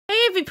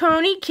Heavy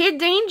Pony, Kid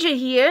Danger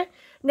here.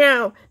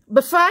 Now,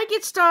 before I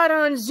get started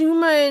on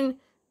Zuma and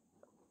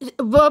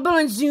Rubble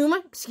and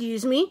Zuma,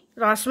 excuse me,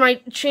 lost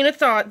my train of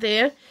thought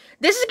there.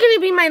 This is going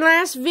to be my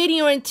last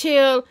video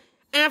until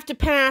after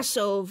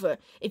Passover.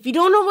 If you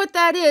don't know what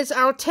that is,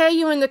 I'll tell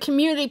you in the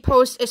community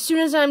post as soon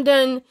as I'm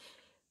done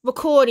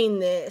recording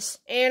this.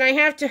 And I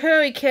have to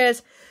hurry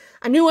because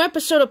a new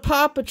episode of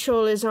Paw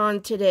Patrol is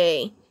on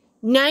today.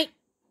 Night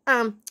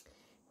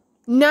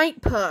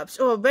Pups,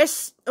 or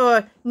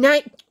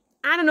night,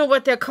 I don't know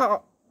what they're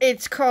called,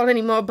 it's called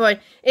anymore, but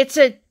it's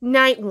a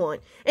night one.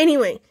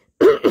 Anyway,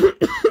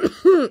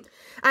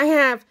 I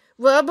have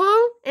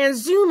Rubble and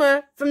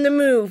Zuma from the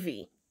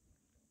movie.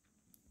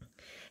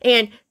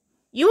 And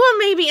you are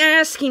maybe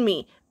asking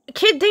me,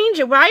 Kid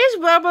Danger, why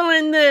is Rubble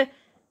in the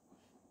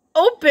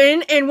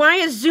open and why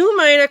is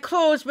Zuma in a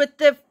closed with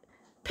the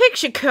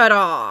picture cut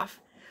off?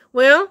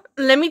 Well,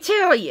 let me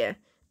tell you.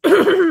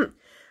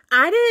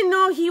 I didn't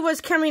know he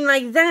was coming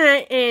like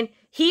that, and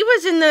he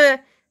was in the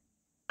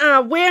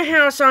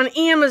warehouse on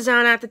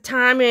Amazon at the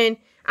time, and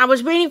I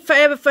was waiting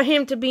forever for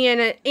him to be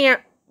in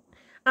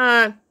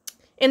the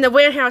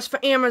warehouse for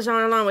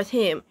Amazon along with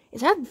him.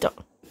 Is that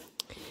dog?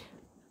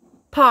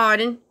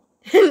 Pardon.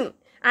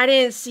 I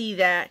didn't see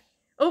that.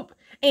 Oh,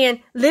 and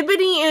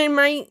Liberty and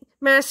my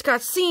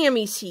mascot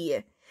Sammy's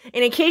here.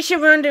 And in case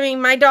you're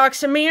wondering, my dog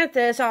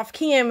Samantha is off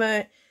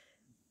camera,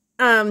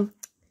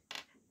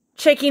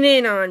 checking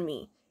in on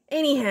me.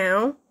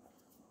 Anyhow,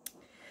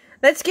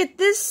 let's get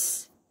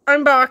this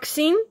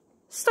unboxing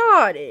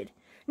started.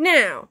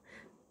 Now,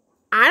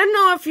 I don't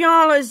know if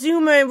y'all are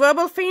Zuma and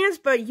Rubble fans,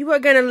 but you are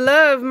going to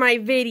love my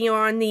video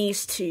on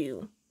these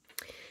two.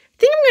 I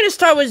think I'm going to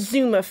start with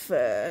Zuma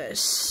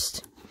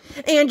first.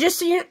 And just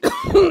so you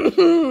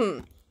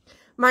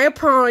my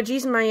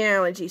apologies, my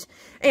allergies.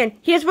 And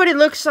here's what it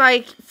looks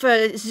like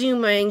for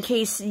Zuma in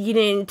case you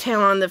didn't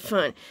tell on the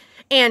front.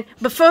 And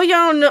before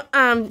y'all know,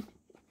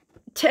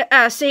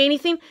 say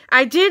anything,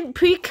 I did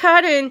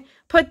pre-cut and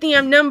put the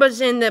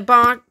numbers in the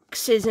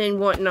boxes and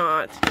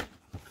whatnot.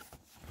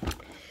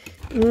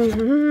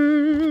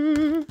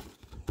 Well,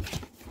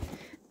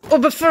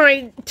 before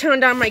I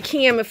turned on my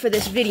camera for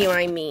this video,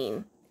 I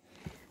mean.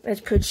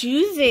 Let's put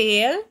you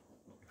there.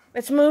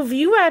 Let's move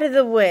you out of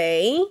the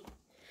way.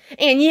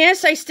 And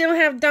yes, I still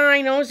have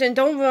dinos, and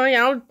don't worry,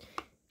 I'll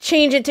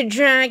change it to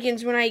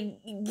dragons when I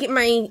get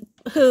my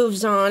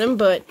hooves on them,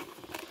 but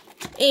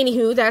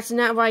anywho, that's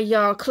not why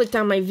y'all clicked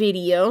on my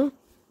video.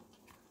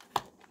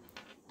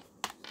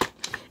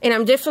 And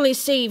I'm definitely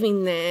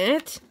saving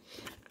that.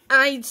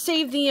 I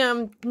saved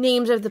the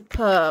names of the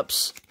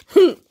pups.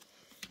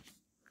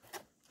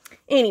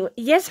 Anyway,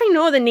 yes, I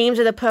know the names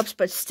of the pups,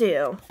 but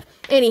still.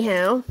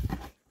 Anyhow,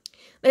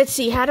 let's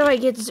see, how do I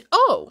get...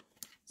 Oh,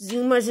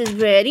 Zuma's is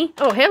ready.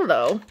 Oh,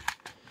 hello.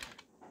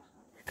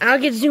 I'll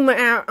get Zuma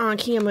out on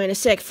camera in a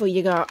sec for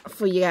you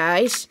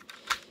guys.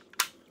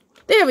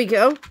 There we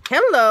go.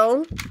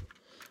 Hello.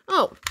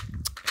 Oh,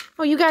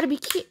 you gotta be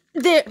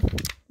there.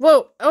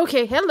 Whoa.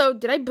 Okay. Hello.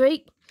 Did I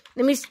break?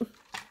 Let me.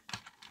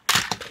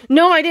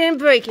 No, I didn't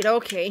break it.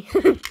 Okay.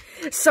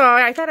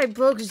 Sorry. I thought I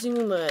broke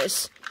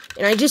Zuma's,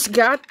 and I just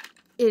got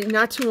it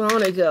not too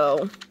long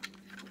ago.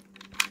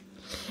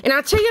 And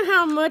I'll tell you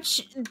how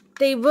much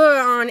they were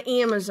on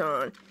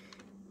Amazon.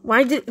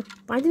 Why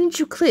didn't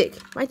you click?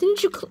 Why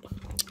didn't you click?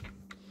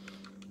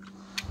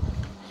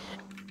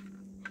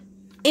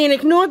 And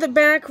ignore the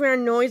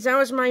background noise. That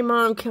was my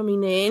mom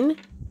coming in.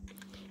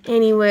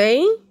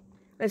 Anyway,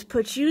 let's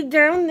put you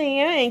down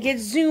there and get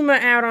Zuma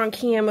out on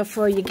camera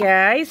for you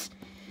guys.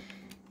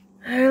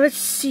 Let's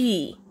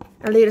see.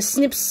 A little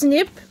snip,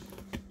 snip.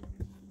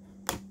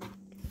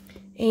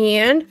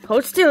 And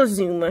hold still,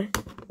 Zuma.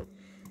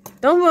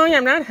 Don't worry,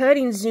 I'm not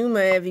hurting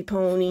Zuma, Heavy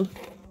Pony.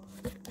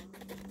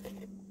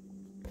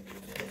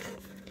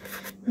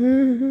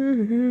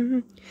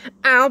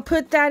 I'll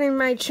put that in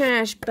my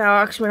trash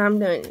box when I'm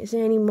done. Is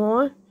there any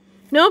more?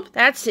 Nope,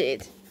 that's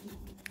it.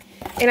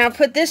 And I'll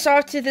put this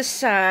off to the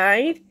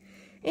side.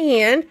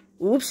 And,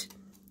 oops.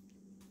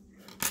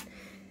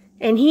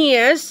 And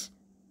here's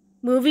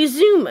movie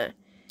Zuma.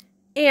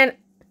 And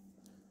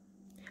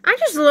I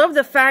just love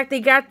the fact they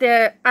got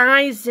their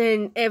eyes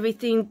and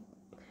everything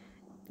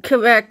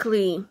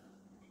correctly.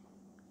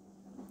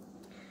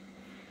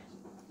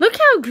 Look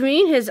how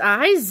green his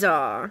eyes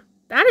are.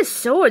 That is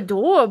so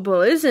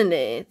adorable, isn't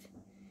it?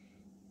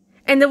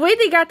 And the way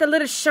they got the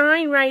little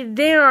shine right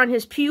there on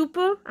his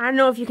pupil, I don't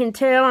know if you can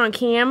tell on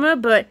camera,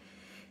 but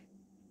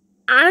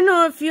I don't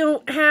know if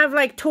you have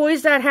like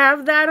toys that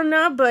have that or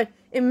not, but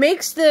it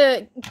makes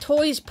the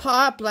toys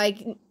pop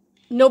like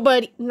no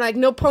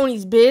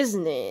pony's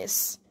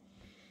business.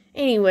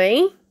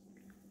 Anyway,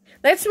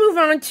 let's move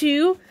on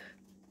to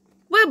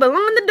Rubble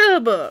on the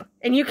double.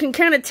 And you can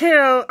kind of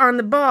tell on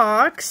the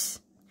box.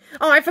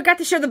 Oh, I forgot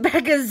to show the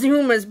back of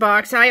Zuma's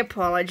box. I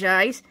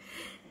apologize.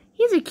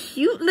 Here's a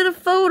cute little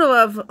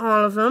photo of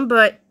all of them,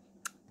 but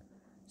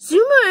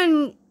Zuma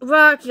and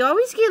Rocky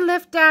always get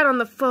left out on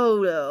the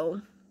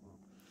photo.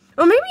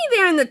 Or maybe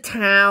they're in the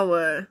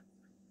tower.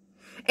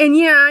 And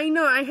yeah, I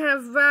know I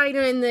have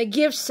Ryder in the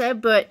gift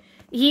set, but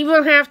he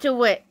will have to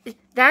wait.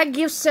 That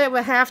gift set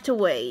will have to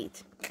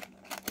wait.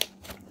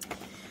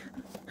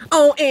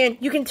 Oh, and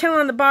you can tell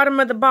on the bottom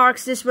of the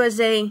box this was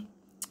a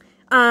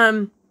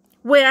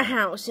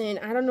warehouse, and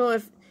I don't know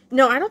if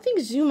I don't think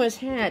Zuma's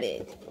had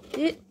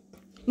it.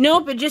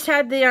 Nope, it just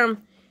had the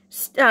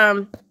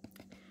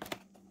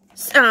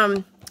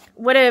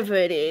whatever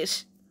it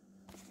is.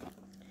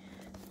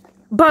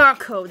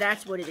 Barcode,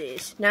 that's what it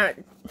is. Not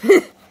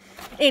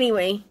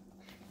anyway.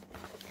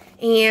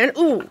 And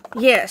ooh,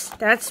 yes,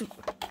 that's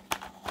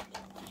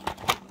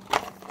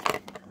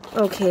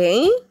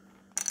okay.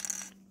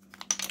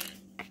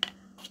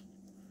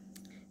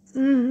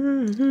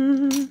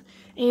 And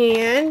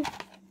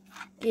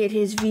get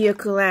his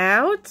vehicle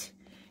out.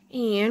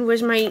 And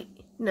where's my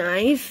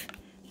knife?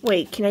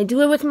 Wait, can I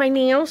do it with my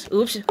nails?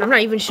 Oops, I'm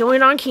not even showing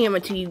it on camera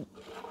to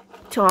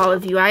all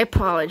of you. I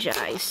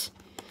apologize.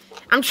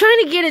 I'm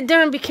trying to get it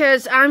done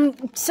because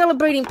I'm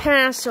celebrating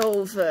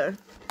Passover.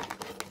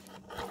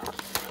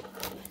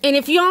 And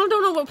if y'all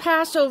don't know what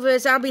Passover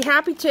is, I'll be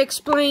happy to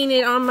explain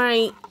it on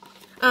my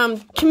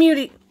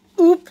community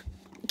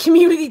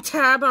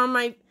tab on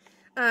my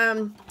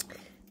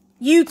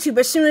YouTube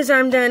as soon as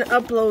I'm done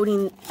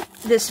uploading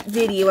this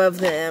video of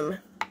them.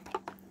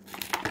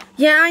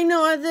 Yeah, I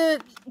know other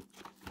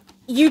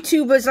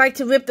YouTubers like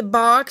to rip the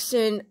box,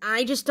 and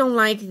I just don't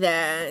like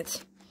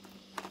that.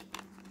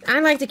 I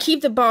like to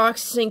keep the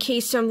box in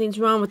case something's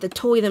wrong with the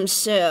toy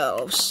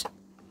themselves.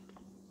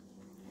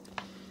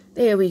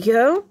 There we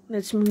go.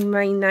 Let's move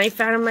my knife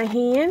out of my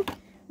hand.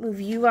 Move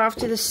you off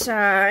to the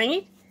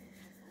side.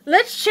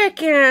 Let's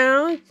check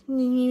out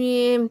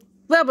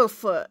Rubble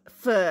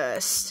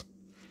first.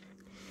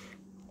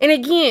 And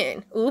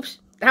again, oops,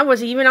 that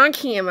wasn't even on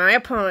camera. I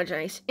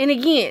apologize. And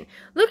again,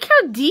 look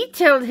how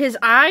detailed his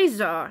eyes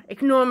are.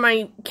 Ignore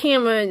my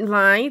camera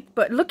light,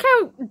 but look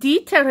how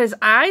detailed his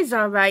eyes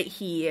are right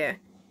here.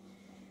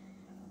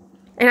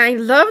 And I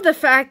love the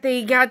fact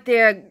they got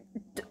their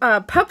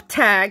pup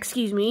tag,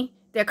 excuse me.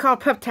 They're called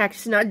pup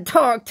tags, not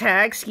dog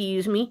tags,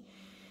 excuse me.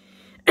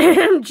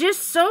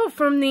 Just so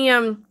from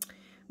the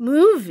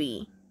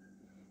movie.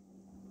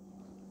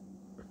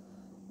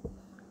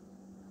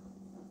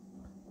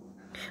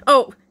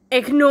 Oh,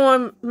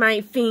 ignore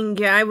my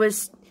finger. I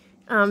was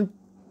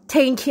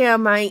taking care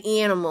of my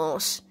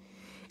animals.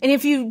 And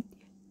if you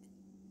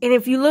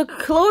look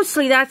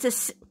closely, that's a...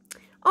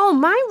 Oh,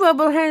 my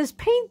Rubble has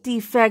paint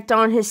defect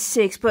on his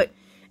 6, but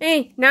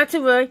hey, not to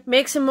worry,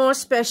 makes him more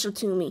special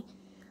to me.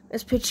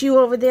 Let's put you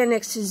over there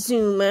next to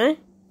Zuma.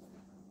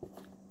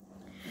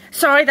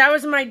 Sorry, that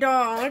was my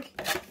dog.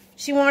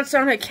 She wants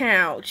on her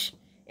couch,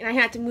 and I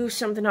had to move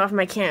something off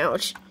my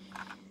couch.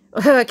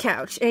 Her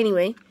couch,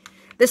 anyway.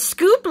 The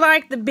scoop,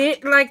 like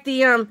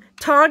the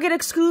Target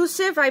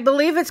exclusive, I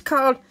believe it's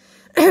called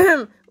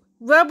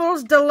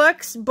Rubble's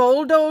Deluxe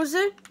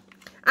Bulldozer.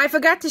 I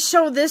forgot to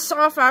show this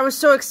off. I was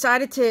so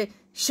excited to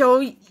show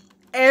you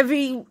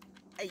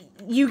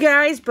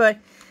guys, but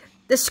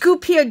the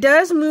scoop here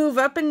does move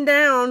up and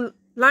down,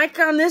 like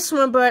on this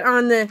one, but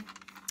on the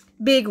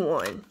big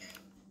one.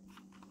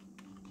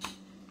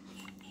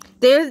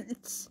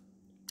 There's,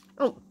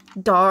 oh,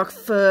 dog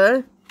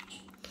fur.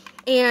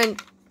 And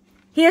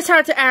here's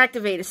how to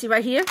activate it. See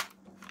right here?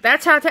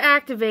 That's how to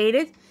activate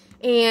it.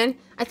 And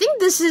I think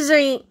this is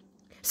a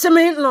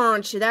cement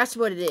launcher. That's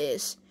what it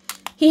is.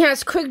 He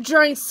has quick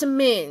drying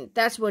cement.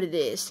 That's what it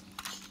is.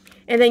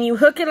 And then you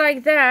hook it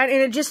like that,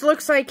 and it just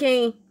looks like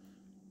a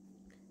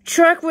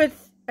truck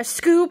with a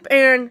scoop,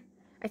 and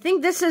I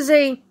think this is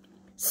a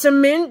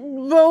cement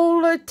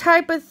roller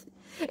type of...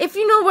 If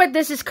you know what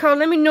this is called,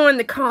 let me know in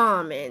the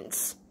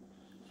comments.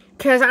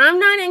 Because I'm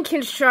not in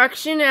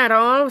construction at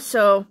all,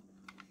 so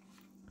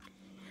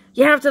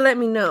you have to let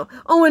me know.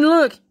 Oh, and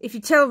look, if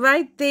you tell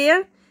right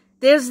there,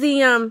 there's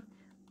the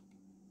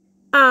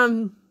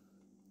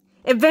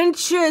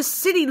Adventure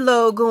City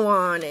logo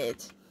on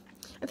it.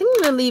 I think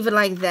I'm going to leave it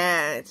like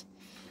that.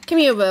 Come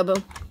here, Rubble.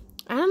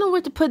 I don't know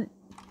what to put.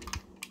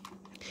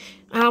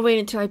 I'll wait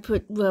until I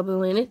put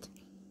Rubble in it.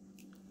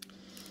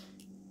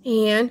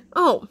 And,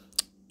 oh,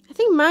 I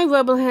think my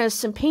Rubble has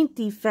some paint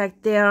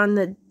defect there on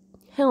the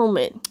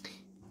helmet.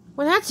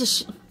 Well,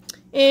 that's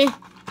a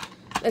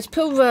let's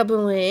put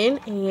Rubble in,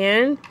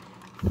 and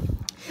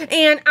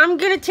I'm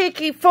going to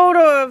take a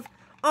photo of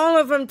all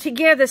of them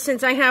together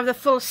since I have the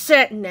full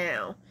set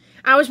now.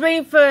 I was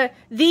waiting for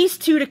these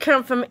two to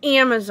come from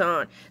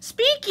Amazon.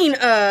 Speaking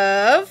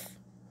of,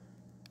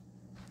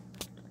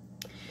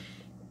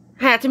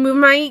 I had to move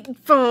my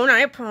phone. I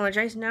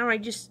apologize. Now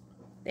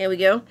there we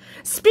go.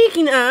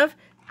 Speaking of,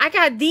 I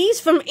got these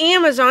from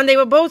Amazon. They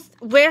were both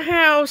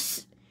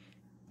warehouse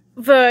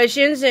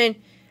versions, and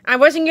I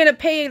wasn't going to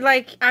pay,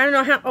 like, I don't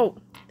know how. Oh,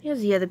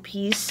 there's the other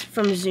piece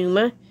from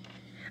Zuma.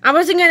 I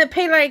wasn't going to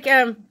pay, like,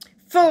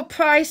 full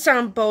price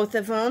on both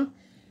of them.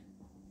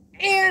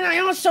 And I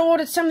also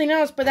ordered something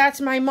else, but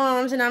that's my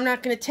mom's, and I'm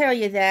not going to tell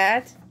you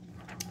that.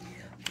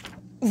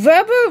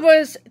 Rubble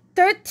was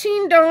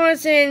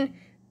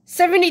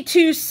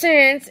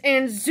 $13.72,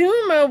 and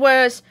Zuma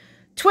was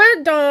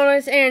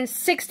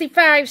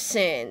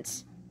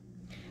 $12.65.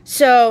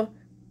 So,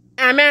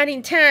 I'm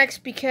adding tax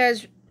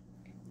because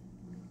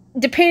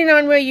depending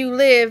on where you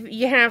live,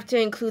 you have to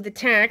include the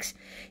tax.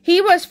 He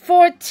was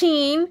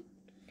 $14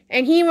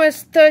 and he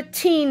was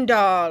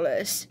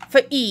 $13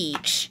 for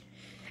each.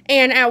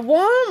 And at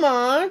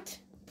Walmart,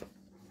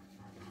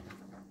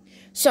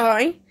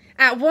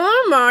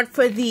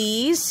 for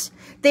these,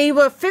 they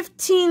were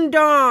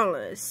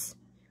 $15.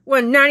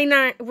 Well,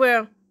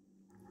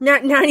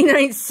 not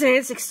 99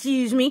 cents,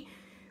 excuse me.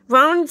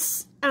 Wrong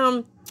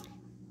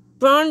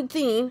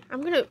thing.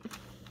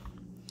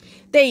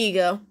 There you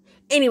go.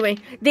 Anyway,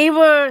 they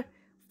were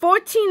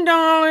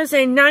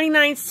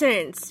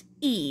 $14.99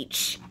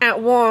 each at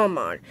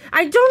Walmart.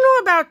 I don't know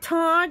about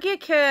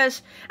Target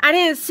because I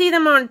didn't see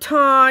them on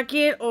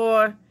Target,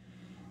 or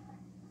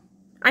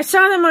I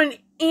saw them on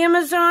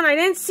Amazon. I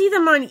didn't see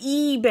them on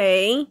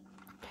eBay.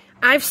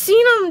 I've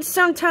seen them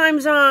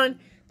sometimes on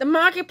the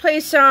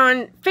marketplace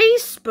on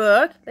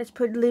Facebook. Let's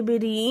put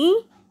Liberty.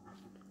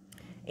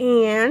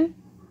 And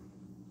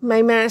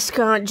my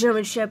mascot,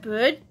 German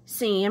Shepherd,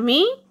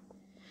 Sammy.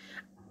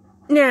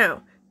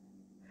 Now,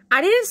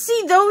 I didn't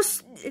see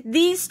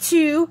these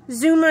two,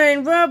 Zuma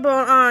and Rubble,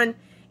 on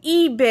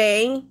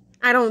eBay,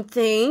 I don't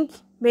think.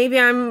 Maybe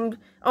I'm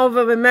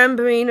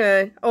over-remembering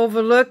or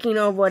overlooking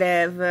or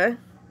whatever.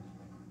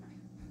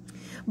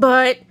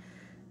 But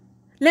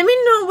let me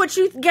know what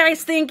you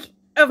guys think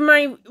of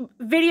my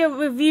video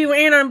review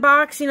and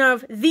unboxing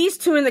of these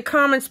two in the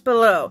comments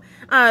below.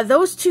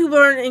 Those two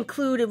weren't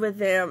included with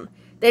them.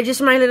 They're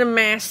just my little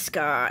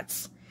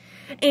mascots.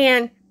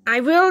 And I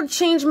will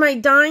change my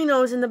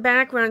dinos in the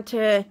background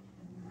to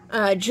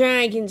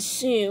dragons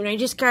soon. I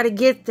just gotta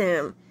get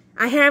them.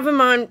 I have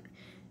them on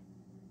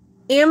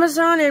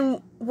Amazon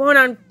and one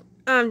on,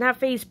 not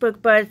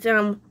Facebook, but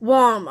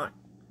Walmart.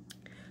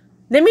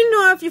 Let me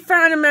know if you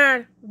found them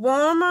at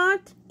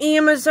Walmart,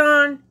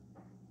 Amazon,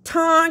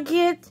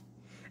 Target.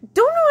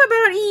 Don't know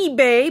about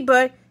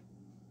eBay,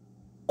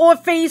 or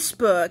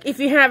Facebook, if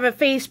you have a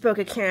Facebook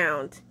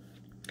account.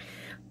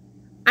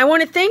 I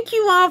want to thank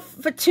you all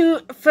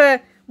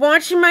for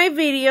watching my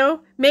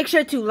video. Make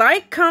sure to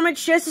like, comment,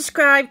 share,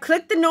 subscribe,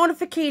 click the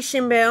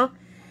notification bell.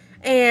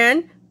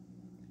 And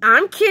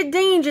I'm Kid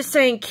Danger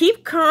saying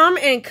keep calm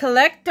and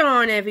collect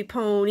on, every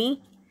pony.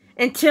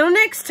 Until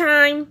next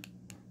time.